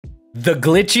The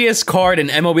glitchiest card in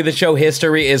MLB the Show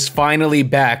history is finally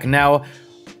back. Now,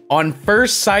 on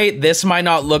first sight, this might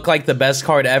not look like the best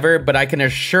card ever, but I can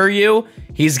assure you,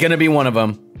 he's gonna be one of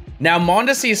them. Now,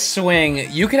 Mondesi's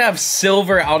swing, you could have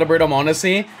silver Alberto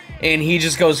Mondesi, and he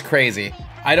just goes crazy.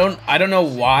 I don't know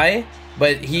why,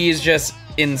 but he's just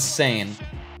insane.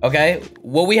 Okay,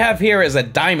 what we have here is a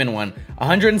diamond one.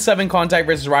 107 contact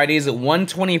versus righties,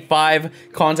 125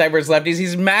 contact versus lefties.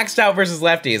 He's maxed out versus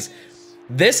lefties.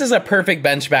 This is a perfect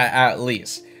bench bat at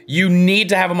least. You need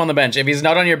to have him on the bench. If he's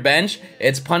not on your bench,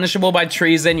 it's punishable by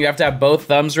treason. You have to have both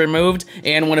thumbs removed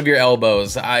and one of your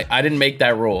elbows. I didn't make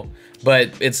that rule,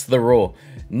 but it's the rule.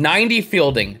 90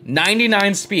 fielding,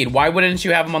 99 speed. Why wouldn't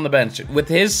you have him on the bench? With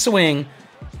his swing,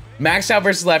 maxed out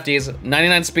versus lefties,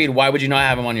 99 speed, why would you not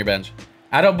have him on your bench?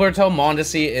 Adalberto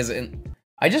Mondesi is in...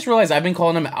 I just realized I've been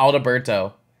calling him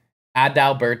Adalberto.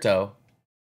 Adalberto.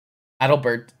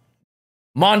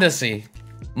 Mondesi.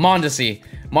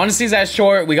 Mondesi's at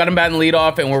short. We got him batting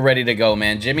leadoff, and we're ready to go,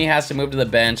 man. Jimmy has to move to the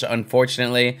bench,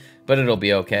 unfortunately, but it'll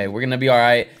be okay. We're going to be all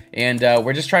right, and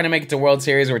we're just trying to make it to World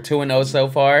Series. We're 2-0 so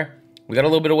far. We got a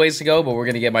little bit of ways to go, but we're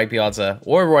going to get Mike Piazza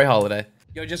or Roy Halladay.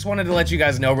 Yo, just wanted to let you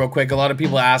guys know real quick. A lot of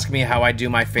people ask me how I do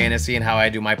my fantasy and how I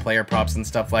do my player props and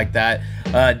stuff like that.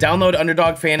 Download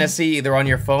Underdog Fantasy either on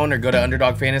your phone or go to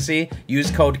Underdog Fantasy.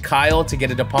 Use code Kyle to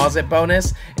get a deposit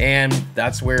bonus, and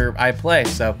that's where I play.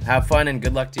 So have fun and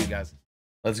good luck to you guys.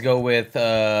 Let's go with,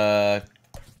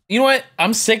 you know what?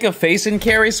 I'm sick of facing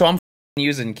carry, so I'm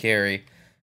using carry.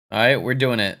 All right, we're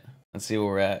doing it. Let's see where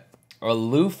we're at.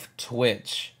 Aloof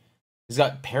Twitch. He's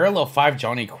got parallel 5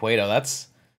 Johnny Cueto. That's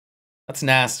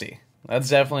nasty. That's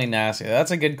definitely nasty.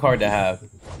 That's a good card to have.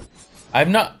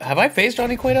 Have I faced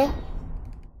Johnny Cueto?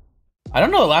 I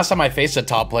don't know the last time I faced a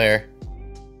top player.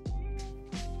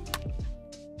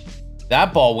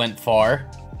 That ball went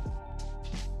far.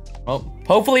 Well,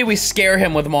 hopefully we scare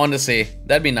him with Mondesi.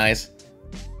 That'd be nice.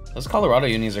 Those Colorado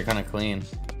unis are kind of clean.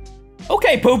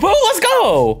 Okay, poo-poo, let's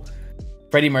go!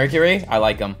 Freddie Mercury, I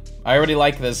like him. I already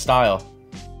like this style.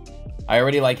 I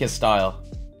already like his style.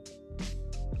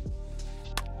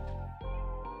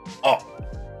 Oh,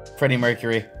 Freddie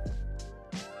Mercury.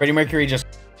 Freddie Mercury just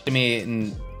to me,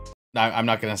 and I'm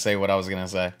not gonna say what I was gonna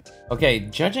say. Okay,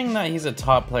 judging that he's a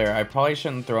top player, I probably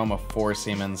shouldn't throw him a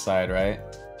 4-seam inside, right?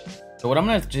 So what I'm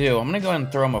gonna do, I'm gonna go ahead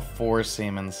and throw him a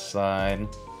 4-seam inside.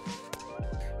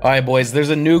 All right, boys,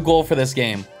 there's a new goal for this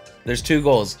game. There's 2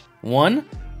 goals. 1,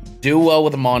 do well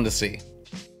with Mondesi.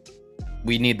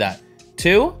 We need that.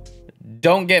 2,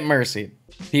 don't get mercied.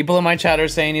 People in my chat are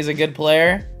saying he's a good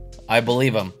player. I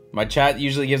believe him. My chat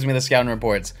usually gives me the scouting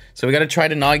reports. So we got to try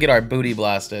to not get our booty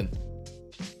blasted.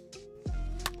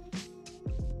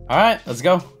 All right, let's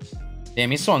go.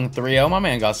 Damn, he swung 3-0. My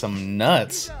man got some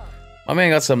nuts. My man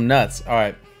got some nuts. All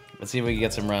right, let's see if we can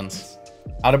get some runs.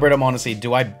 Alberto Mondesi,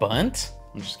 do I bunt?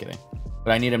 I'm just kidding.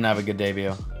 But I need him to have a good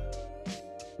debut.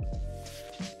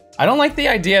 I don't like the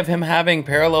idea of him having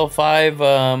parallel 5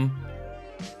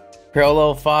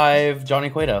 Johnny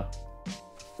Cueto.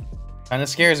 Kind of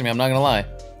scares me, I'm not gonna lie.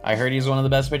 I heard he's one of the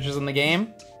best pitchers in the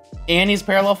game, and he's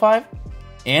parallel 5,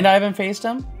 and I haven't faced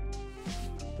him.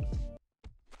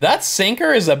 That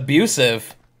sinker is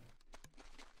abusive.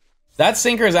 That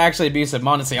sinker is actually abusive.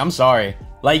 Mondesi, I'm sorry.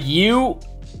 Like,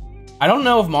 I don't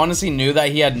know if Mondesi knew that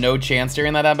he had no chance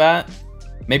during that at-bat.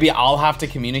 Maybe I'll have to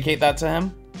communicate that to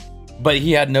him. But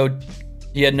he had no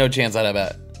chance at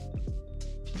at-bat.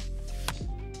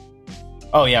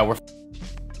 Oh yeah,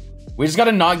 we just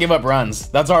gotta not give up runs.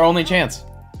 That's our only chance.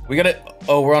 We gotta,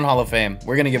 oh, we're on Hall of Fame.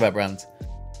 We're gonna give up runs.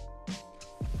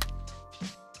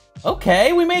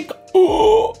 Okay, we make,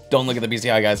 oh, don't look at the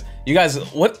BCI, guys. You guys,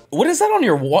 what is that on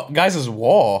your guys'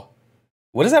 wall?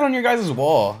 What is that on your guys'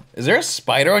 wall? Is there a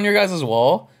spider on your guys'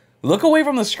 wall? Look away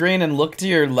from the screen and look to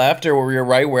your left or your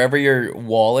right, wherever your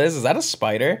wall is. Is that a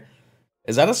spider?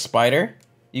 Is that a spider?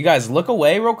 You guys, look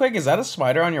away real quick. Is that a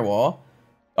spider on your wall?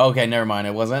 Okay, never mind.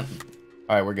 It wasn't.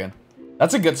 All right, we're good.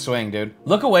 That's a good swing, dude.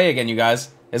 Look away again, you guys.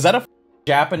 Is that a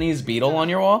Japanese beetle on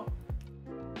your wall?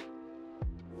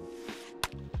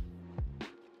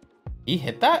 He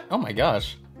hit that? Oh my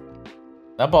gosh.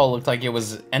 That ball looked like it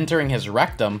was entering his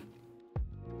rectum.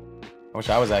 I wish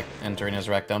I was entering his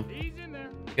rectum.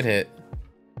 Good hit.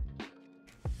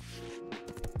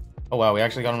 Oh wow, we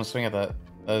actually got him to swing at that.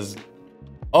 That was...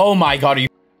 Oh my god, are you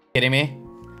kidding me?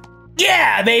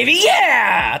 Yeah, baby,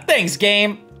 yeah! Thanks,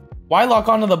 game. Why lock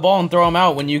onto the ball and throw him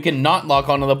out when you can not lock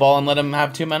onto the ball and let him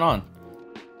have 2 men on?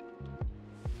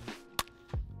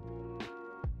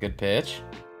 Good pitch.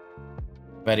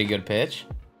 Very good pitch.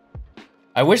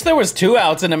 I wish there was 2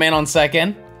 outs and a man on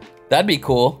second. That'd be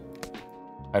cool.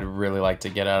 I'd really like to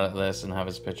get out of this and have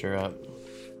his picture up.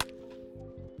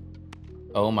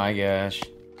 Oh my gosh.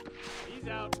 He's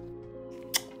out.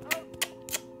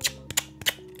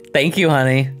 Thank you,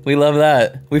 honey. We love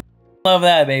that. We love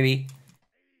that, baby.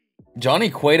 Johnny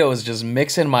Cueto is just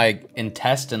mixing my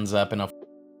intestines up in a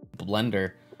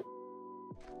blender.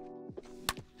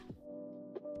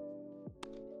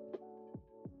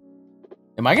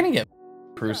 Am I gonna get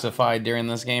crucified during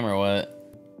this game or what?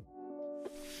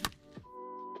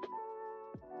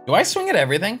 Do I swing at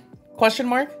everything? Question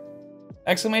mark?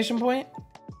 Exclamation point?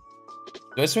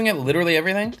 Do I swing at literally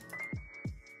everything?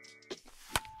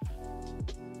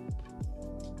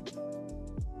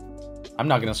 I'm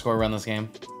not gonna score a run this game.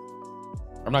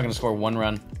 I'm not gonna score one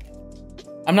run.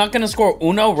 I'm not gonna score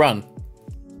uno run.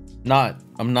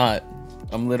 I'm not.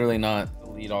 I'm literally not.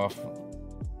 Lead off.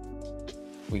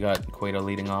 We got Cueto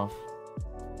leading off.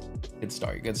 Good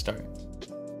start, good start.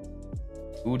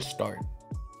 Good start.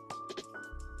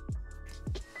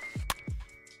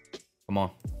 Come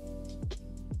on.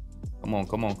 Come on,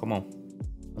 come on, come on.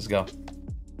 Let's go.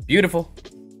 Beautiful.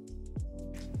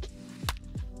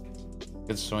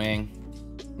 Good swing.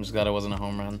 I'm just glad it wasn't a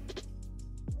home run.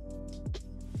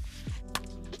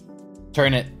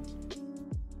 Turn it.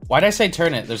 Why'd I say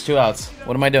turn it? There's 2 outs.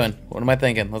 What am I doing? What am I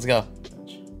thinking? Let's go.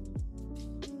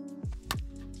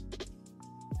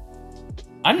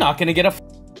 I'm not gonna get a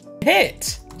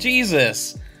hit.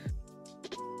 Jesus.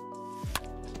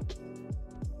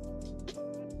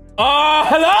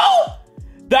 Hello?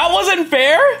 That wasn't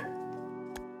fair?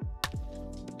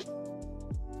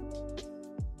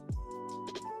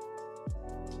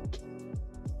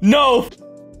 No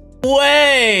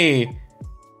way.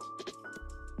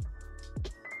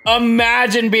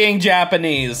 Imagine being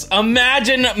Japanese.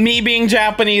 Imagine me being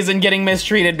Japanese and getting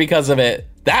mistreated because of it.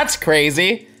 That's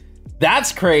crazy.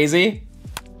 That's crazy.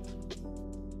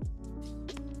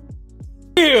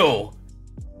 Ew.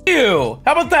 Ew.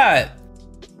 How about that?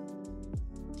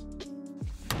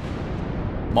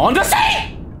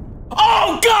 Mondesi!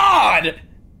 Oh, God!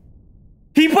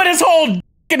 He put his whole into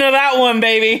that one,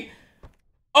 baby.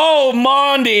 Oh,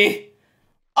 Mondi.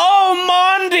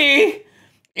 Oh, Mondi.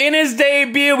 In his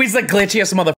debut, he's the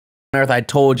glitchiest motherfucker on earth. I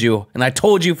told you. And I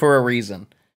told you for a reason.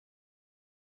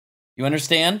 You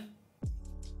understand?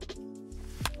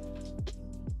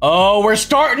 Oh, we're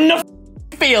starting to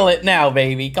feel it now,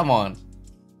 baby. Come on.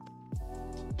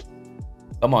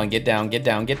 Come on, get down, get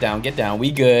down, get down, get down.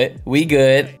 We good. We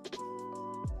good.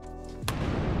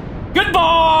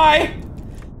 Goodbye!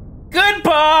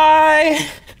 Goodbye!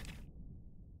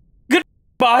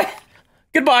 Goodbye.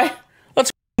 Goodbye. Let's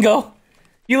go.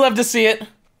 You love to see it.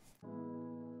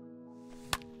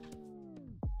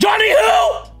 Johnny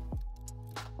who?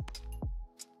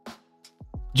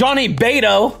 Johnny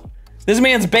Beto. This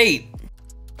man's bait.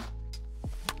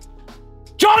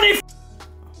 Johnny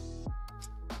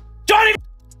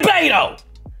Beto.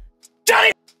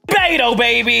 Johnny Beto,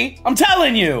 baby. I'm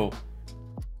telling you.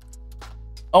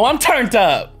 Oh, I'm turned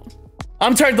up.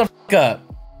 I'm turned the fuck up.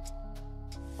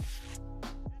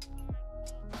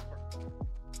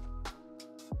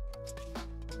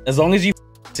 As long as you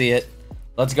see it.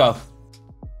 Let's go.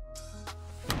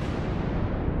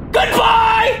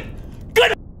 Goodbye!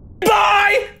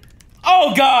 Goodbye!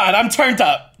 Oh God, I'm turned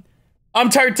up. I'm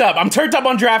turned up. I'm turned up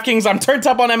on DraftKings. I'm turned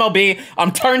up on MLB.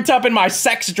 I'm turned up in my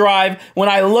sex drive. When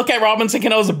I look at Robinson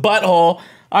Cano's butthole,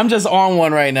 I'm just on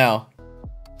one right now.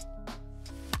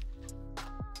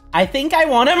 I think I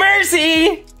want a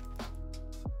mercy.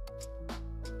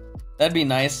 That'd be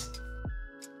nice.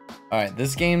 All right,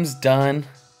 this game's done.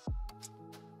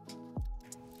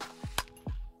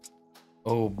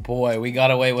 Oh boy, we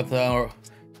got away with there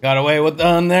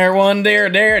one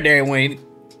there.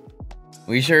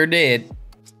 We sure did.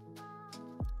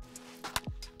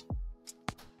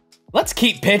 Let's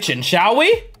keep pitching, shall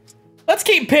we? Let's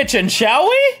keep pitching, shall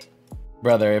we?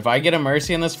 Brother, if I get a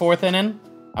mercy in this 4th inning,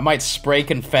 I might spray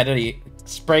confetti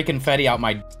out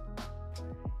my.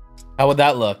 How would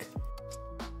that look?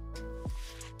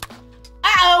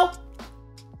 Uh-oh!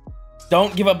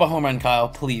 Don't give up a home run, Kyle,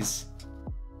 please.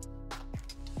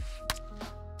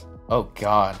 Oh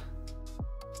God.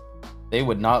 They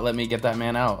would not let me get that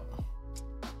man out.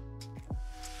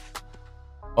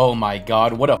 Oh my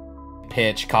God, what a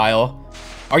pitch, Kyle.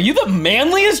 Are you the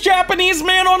manliest Japanese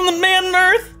man on the man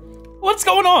earth? What's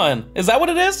going on? Is that what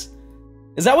it is?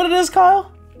 Is that what it is,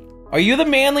 Kyle? Are you the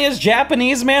manliest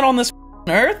Japanese man on this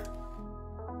earth?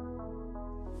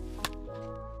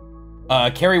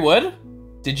 Kerry Wood?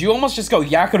 Did you almost just go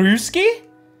Yakuruski?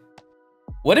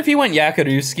 What if he went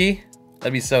Yakuruski?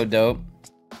 That'd be so dope.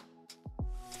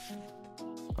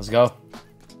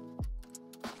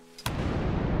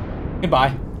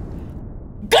 Goodbye.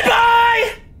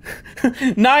 Goodbye!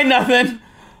 9-0.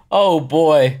 Oh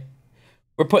boy.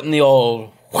 We're putting the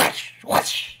old whoosh,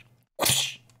 whoosh,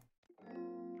 whoosh.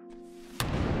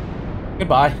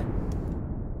 Goodbye.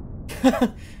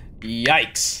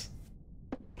 Yikes.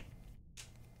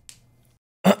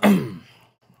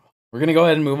 We're gonna go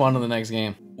ahead and move on to the next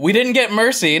game. We didn't get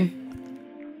mercied.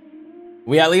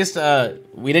 We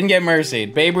didn't get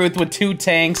mercied. Babe Ruth with 2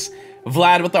 tanks,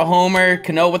 Vlad with the homer,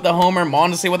 Cano with the homer,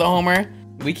 Mondesi with the homer.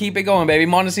 We keep it going, baby.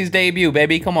 Mondesi's debut,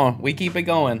 baby. Come on, we keep it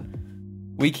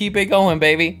going. We keep it going,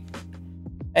 baby.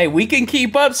 Hey, we can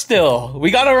keep up still. We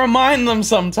gotta remind them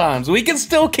sometimes. We can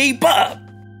still keep up.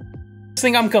 I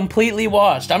think I'm completely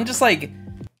washed. I'm just like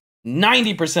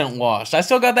 90% washed. I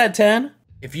still got that 10.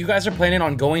 If you guys are planning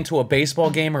on going to a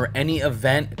baseball game or any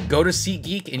event, go to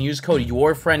SeatGeek and use code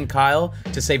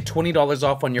YourFriendKyle to save $20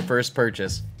 off on your first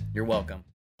purchase. You're welcome.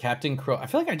 Captain Crow. I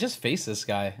feel like I just faced this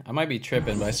guy. I might be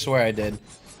tripping, but I swear I did.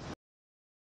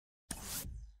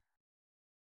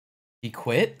 He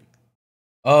quit?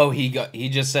 Oh, he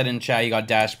just said in chat he got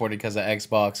dashboarded because of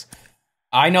Xbox.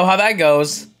 I know how that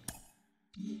goes.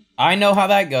 I know how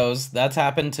that goes. That's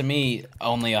happened to me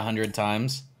only 100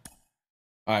 times.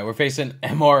 All right, we're facing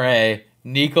MRA,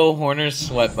 Nico Horner's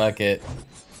Sweat Bucket.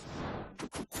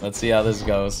 Let's see how this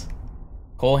goes.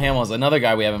 Cole Hamels, another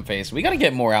guy we haven't faced. We got to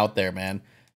get more out there, man.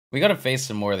 We got to face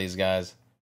some more of these guys.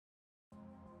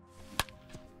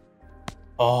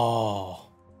 Oh.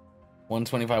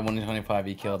 125, 125,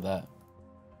 he killed that.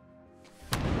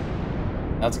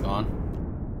 That's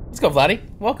gone. Let's go, Vladdy.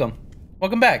 Welcome.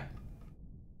 Welcome back.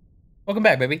 Welcome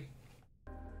back, baby.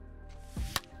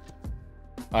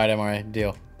 All right, MRA,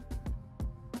 deal.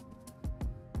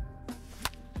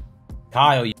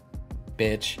 Kyle, you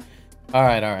bitch. All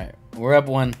right. We're up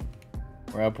 1.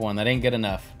 We're up 1. That ain't good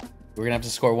enough. We're gonna have to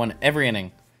score 1 every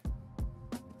inning.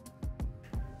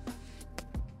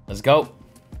 Let's go.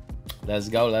 Let's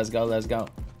go. Let's go. Let's go.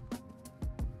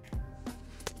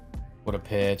 What a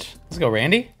pitch. Let's go,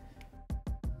 Randy.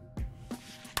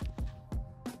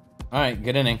 All right,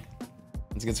 good inning.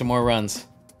 Let's get some more runs.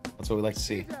 That's what we like to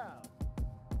see.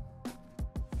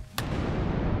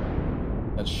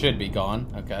 That should be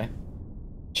gone. Okay.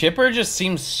 Chipper just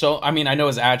seems so... I mean, I know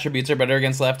his attributes are better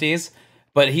against lefties,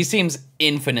 but he seems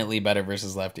infinitely better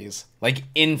versus lefties. Like,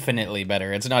 infinitely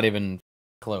better. It's not even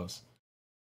close.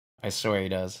 I swear he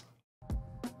does.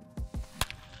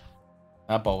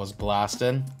 That ball was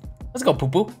blasted. Let's go,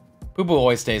 Poo-Poo. Poo-Poo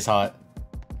always stays hot.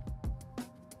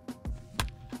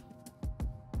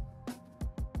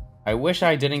 I wish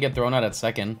I didn't get thrown out at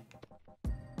second.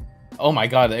 Oh my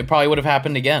god, it probably would have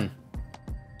happened again.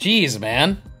 Jeez,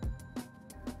 man.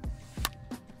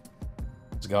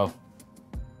 Let's go.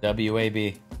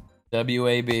 W-A-B.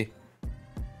 W-A-B.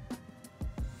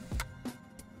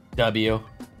 W.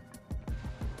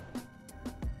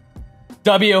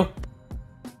 W.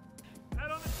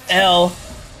 L.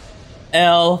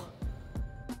 L.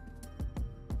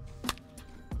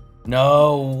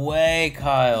 No way,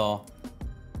 Kyle.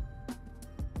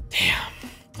 Damn.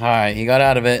 Alright, he got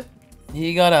out of it.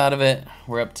 He got out of it.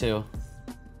 We're up 2.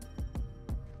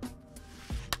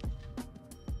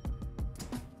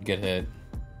 Good hit.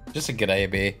 Just a good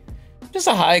AB. Just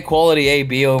a high quality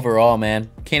AB overall, man.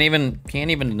 Can't even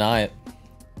deny it.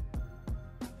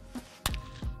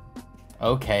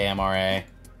 Okay, MRA.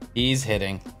 He's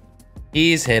hitting.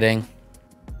 He's hitting.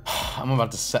 I'm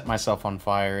about to set myself on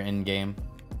fire in game.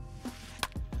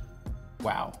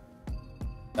 Wow.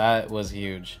 That was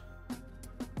huge.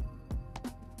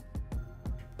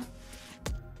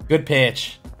 Good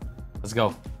pitch. Let's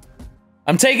go.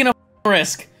 I'm taking a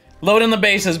risk. Loading the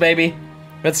bases, baby.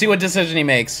 Let's see what decision he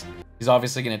makes. He's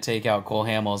obviously going to take out Cole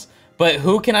Hamels. But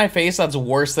who can I face that's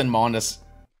worse than Mondes?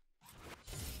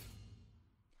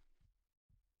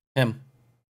 Him.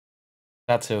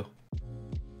 That's who.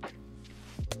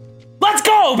 Let's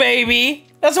go, baby!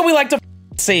 That's what we like to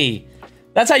see.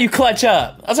 That's how you clutch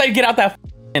up. That's how you get out that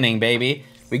inning, baby.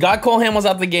 We got Cole Hamels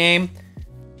out the game.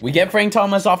 We get Frank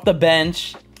Thomas off the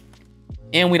bench.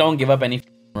 And we don't give up any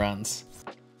runs.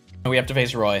 We have to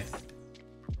face Roy.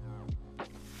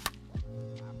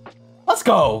 Let's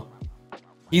go.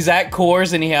 He's at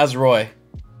Coors and he has Roy.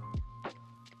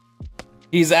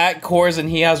 He's at Coors and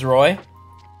he has Roy.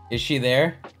 Is she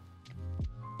there?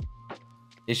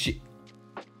 Is she?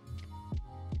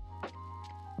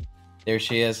 There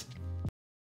she is.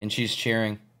 And she's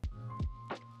cheering.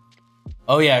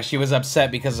 Oh yeah, she was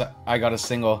upset because I got a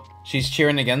single. She's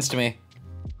cheering against me.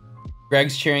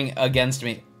 Greg's cheering against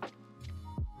me.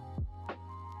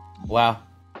 Wow.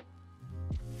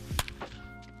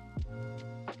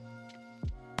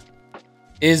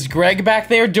 Is Greg back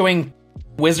there doing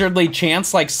wizardly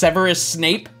chants like Severus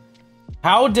Snape?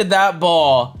 How did that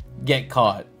ball get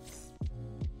caught?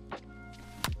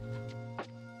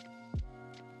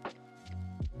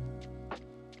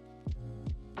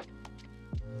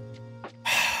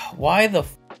 Why the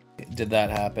f did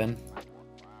that happen?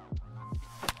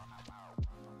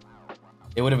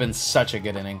 It would have been such a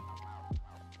good inning.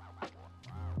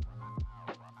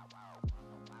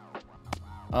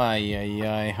 Ay, ay,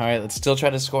 ay. Alright, let's still try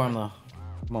to score him, though.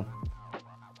 Come on.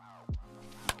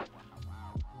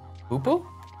 Poo-poo?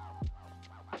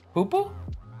 Poo-poo?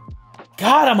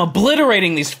 God, I'm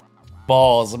obliterating these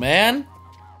balls, man.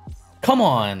 Come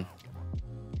on.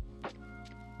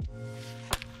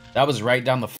 That was right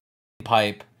down the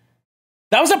pipe.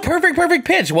 That was a perfect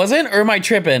pitch, wasn't it? Or am I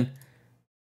tripping?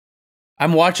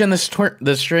 I'm watching the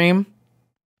stream.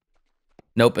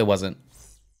 Nope, it wasn't.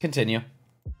 Continue.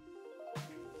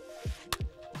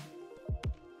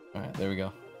 Alright, there we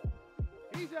go.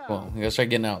 Cool, we gotta start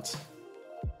getting outs.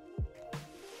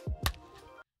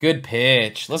 Good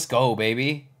pitch. Let's go,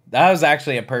 baby. That was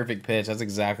actually a perfect pitch. That's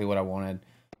exactly what I wanted.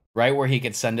 Right where he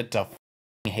could send it to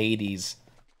Hades.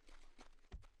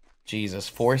 Jesus,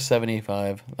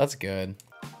 475. That's good.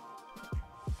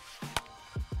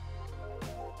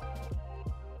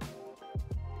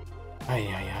 Ay,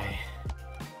 ay, ay.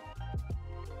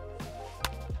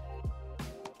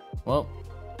 Well,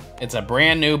 it's a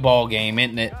brand new ball game,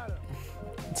 isn't it?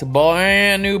 It's a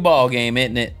brand new ball game,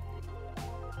 isn't it?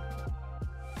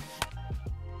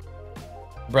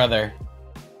 Brother.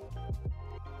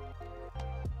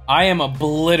 I am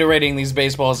obliterating these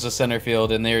baseballs to center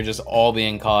field, and they're just all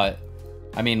being caught.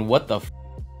 I mean, what the f?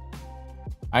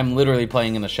 I'm literally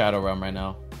playing in the Shadow Realm right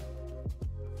now.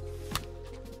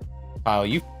 Kyle,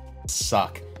 you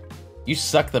suck. You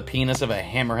suck the penis of a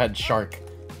hammerhead shark.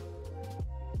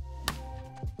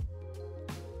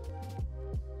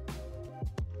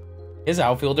 His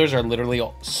outfielders are literally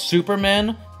all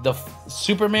Superman, the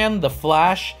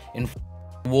Flash, and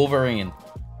Wolverine.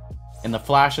 And the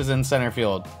Flash is in center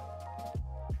field.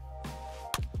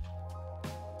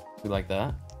 We like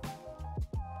that.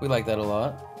 We like that a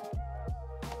lot.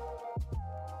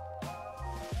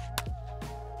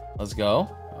 Let's go.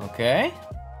 Okay.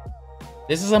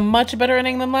 This is a much better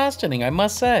inning than last inning, I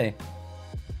must say.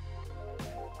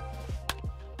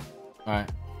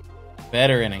 Alright.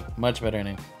 Better inning. Much better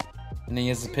inning. And he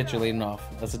has the pitcher leading off.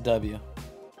 That's a W.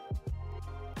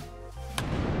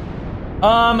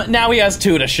 Now he has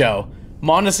 2 to show.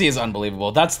 Mondesi is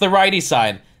unbelievable. That's the righty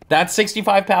side. That's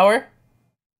 65 power?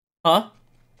 Huh?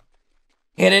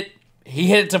 Hit it. He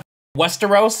hit it to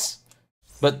Westeros?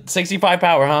 But 65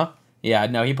 power, huh? Yeah,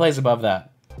 no, he plays above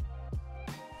that.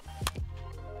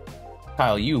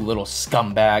 Kyle, you little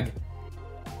scumbag.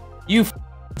 You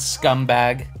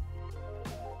scumbag.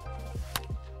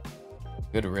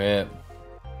 Good rip.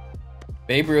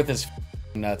 Babe Ruth is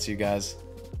nuts, you guys.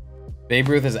 Babe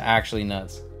Ruth is actually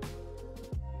nuts.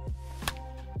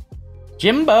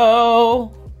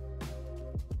 Jimbo!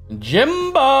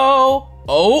 Jimbo!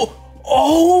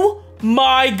 Oh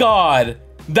my God!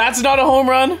 That's not a home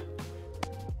run?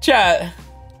 Chat.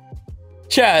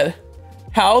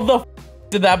 How the f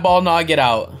did that ball not get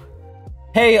out?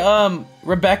 Hey,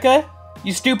 Rebecca,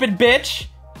 you stupid bitch.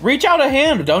 Reach out a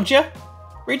hand, don't you?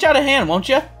 Reach out a hand, won't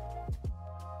you?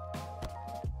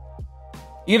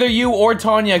 Either you or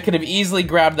Tanya could have easily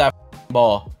grabbed that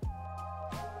ball.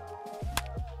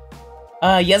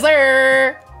 Yes,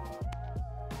 sir.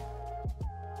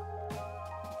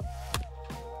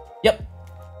 Yep.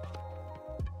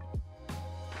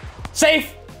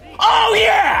 Safe. Oh,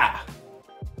 yeah.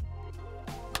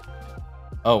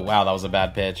 Oh, wow, that was a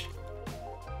bad pitch.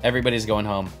 Everybody's going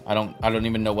home. I don't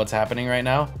even know what's happening right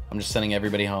now. I'm just sending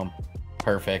everybody home.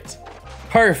 Perfect.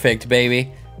 Perfect,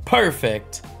 baby.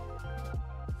 Perfect.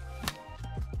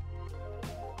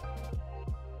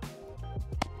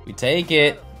 We take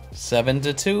it.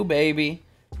 7-2, baby.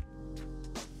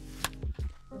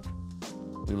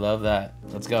 We love that.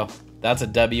 Let's go. That's a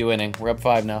W inning. We're up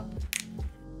 5 now.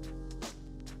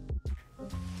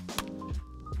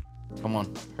 Come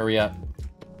on. Hurry up.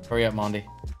 Hurry up, Mondi.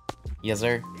 Yes,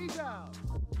 sir.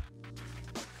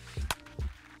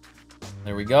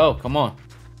 There we go. Come on.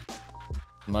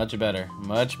 Much better.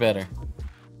 Much better.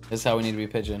 This is how we need to be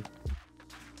pitching.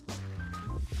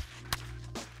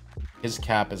 His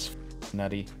cap is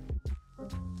nutty.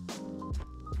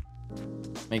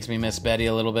 Makes me miss Betty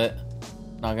a little bit.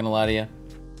 Not gonna lie to you.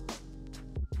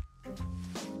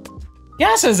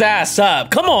 Gas his ass up.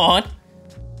 Come on.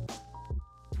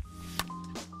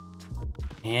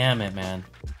 Damn it, man.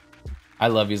 I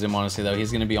love using Mondesi though.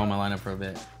 He's gonna be on my lineup for a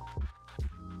bit.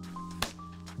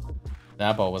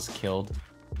 That ball was killed.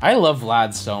 I love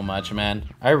Vlad so much, man.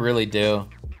 I really do.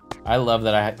 I love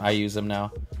that I use him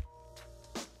now.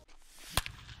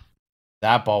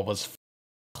 That ball was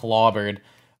clobbered.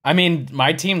 I mean,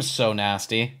 my team's so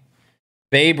nasty.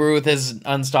 Babe Ruth is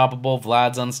unstoppable.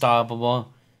 Vlad's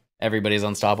unstoppable. Everybody's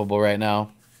unstoppable right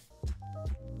now.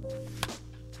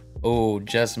 Oh,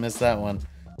 just missed that one.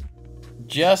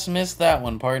 Just missed that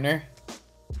one, partner.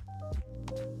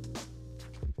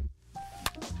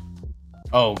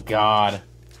 Oh, God.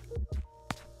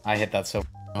 I hit that so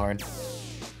hard.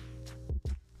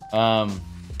 I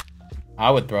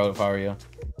would throw it if I were you.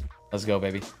 Let's go,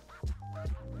 baby.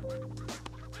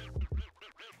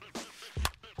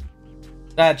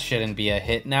 That shouldn't be a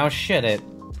hit now, should it?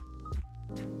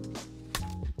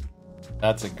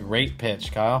 That's a great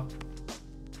pitch, Kyle.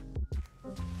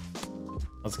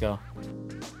 Let's go.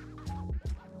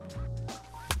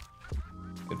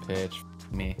 Good pitch.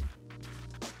 Me.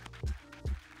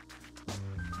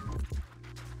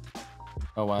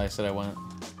 Oh, wow, I said I went.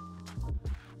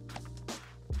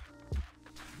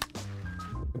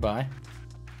 Goodbye.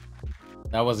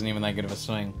 That wasn't even that good of a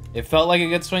swing. It felt like a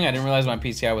good swing. I didn't realize my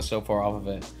PCI was so far off of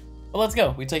it. But let's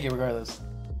go. We take it regardless.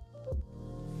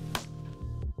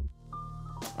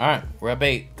 Alright, we're at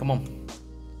bait. Come on.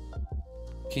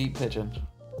 Keep pitching.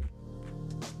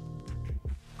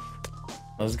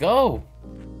 Let's go.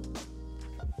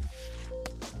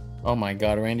 Oh my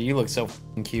God, Randy, you look so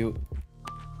cute.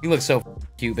 You look so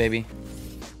cute, baby.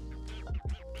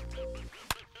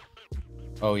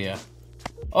 Oh yeah.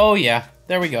 Oh yeah.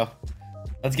 There we go.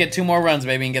 Let's get 2 more runs,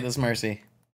 baby, and get this mercy.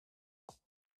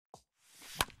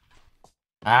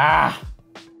 Ah!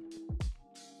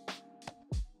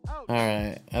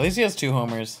 Alright. At least he has 2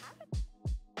 homers.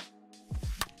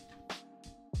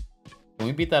 Can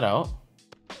we beat that out?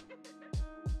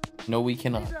 No, we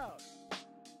cannot.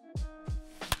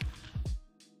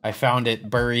 I found it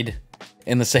buried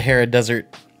in the Sahara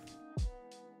Desert.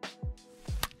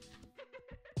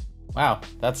 Wow,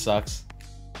 that sucks.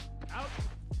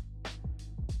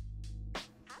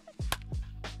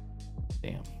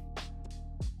 Damn.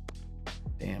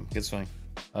 Damn, good swing.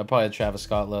 I'd probably have Travis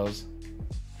Scott lows.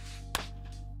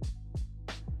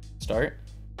 Start.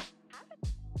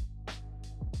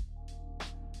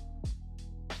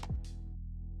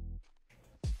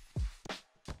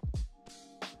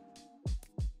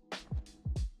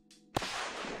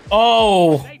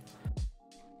 Oh!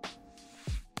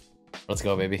 Let's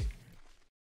go, baby.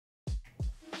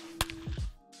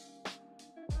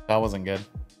 That wasn't good.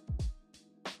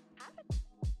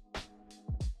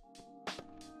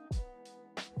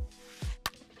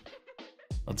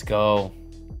 Let's go.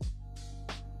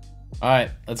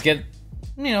 Alright, let's get,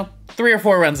 3 or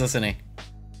 4 runs this inning.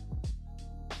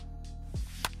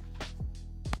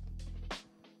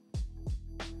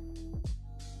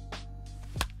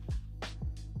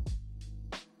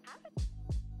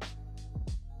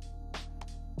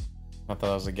 I thought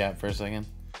that was a gap for a second.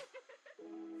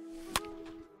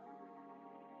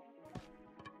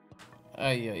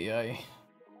 Ay, ay, ay.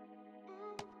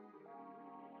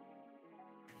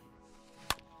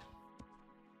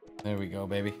 There we go,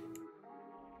 baby.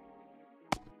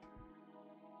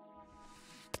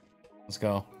 Let's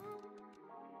go.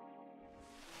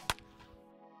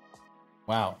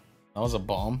 Wow, that was a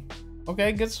bomb.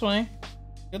 Okay, good swing.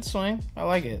 Good swing. I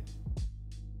like it.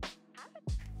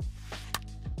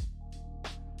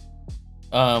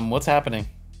 What's happening?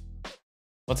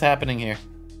 What's happening here?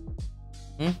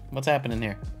 What's happening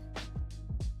here?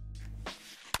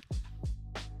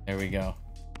 There we go.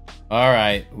 All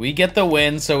right, we get the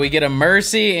win, so we get a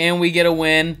mercy and we get a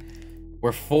win.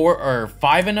 We're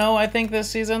 5-0, I think, this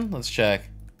season. Let's check.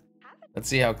 Let's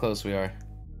see how close we are.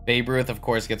 Babe Ruth, of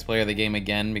course, gets player of the game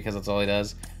again because that's all he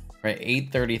does. We're at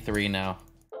 833 now.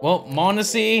 Well,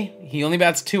 Mondesi, he only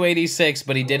bats 286,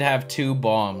 but he did have 2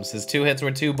 bombs. His 2 hits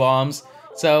were 2 bombs.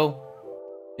 So,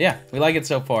 yeah, we like it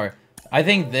so far. I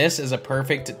think this is a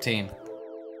perfect team.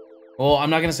 Well, I'm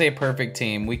not going to say a perfect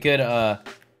team. We could, I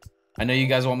know you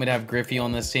guys want me to have Griffey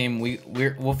on this team.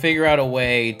 We'll figure out a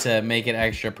way to make it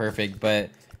extra perfect, but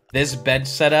this bench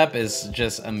setup is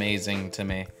just amazing to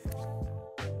me.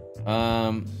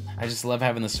 I just love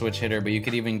having the switch hitter, but you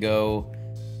could even go,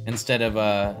 instead of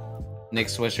Nick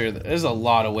Swisher, there's a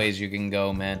lot of ways you can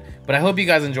go, man. But I hope you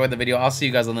guys enjoyed the video. I'll see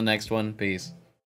you guys on the next one. Peace.